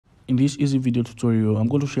In this easy video tutorial, I'm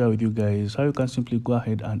going to share with you guys how you can simply go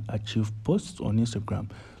ahead and achieve posts on Instagram.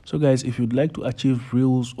 So guys, if you'd like to achieve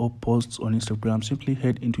reels or posts on Instagram, simply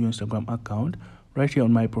head into your Instagram account right here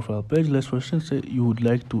on my profile page. Let's first say you would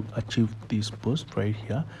like to achieve this post right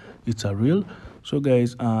here. It's a reel. So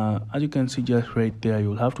guys, as you can see just right there,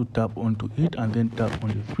 you'll have to tap onto it and then tap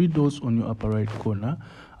on the three dots on your upper right corner,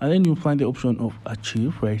 and then you'll find the option of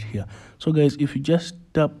achieve right here. So guys, if you just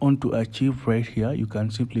tap onto achieve right here, you can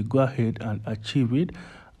simply go ahead and achieve it,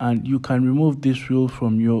 and you can remove this reel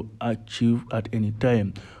from your achieve at any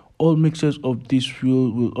time. All mixes of this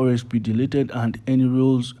reel will always be deleted, and any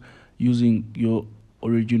reels using your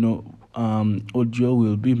original audio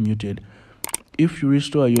will be muted. If you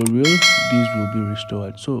restore your reel, these will be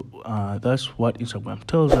restored. So that's what Instagram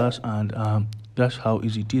tells us, and that's how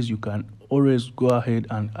easy it is. You can always go ahead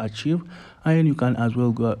and achieve, and you can as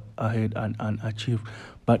well go ahead and achieve.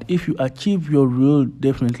 But if you achieve your reel,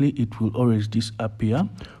 definitely it will always disappear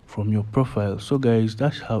from your profile. So guys,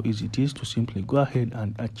 that's how easy it is to simply go ahead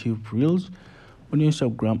and achieve reels on your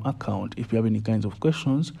Instagram account. If you have any kinds of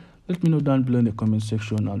questions, let me know down below in the comment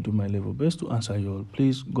section. I'll do my level best to answer you all.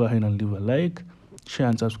 Please go ahead and leave a like, share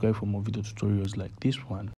and subscribe for more video tutorials like this one.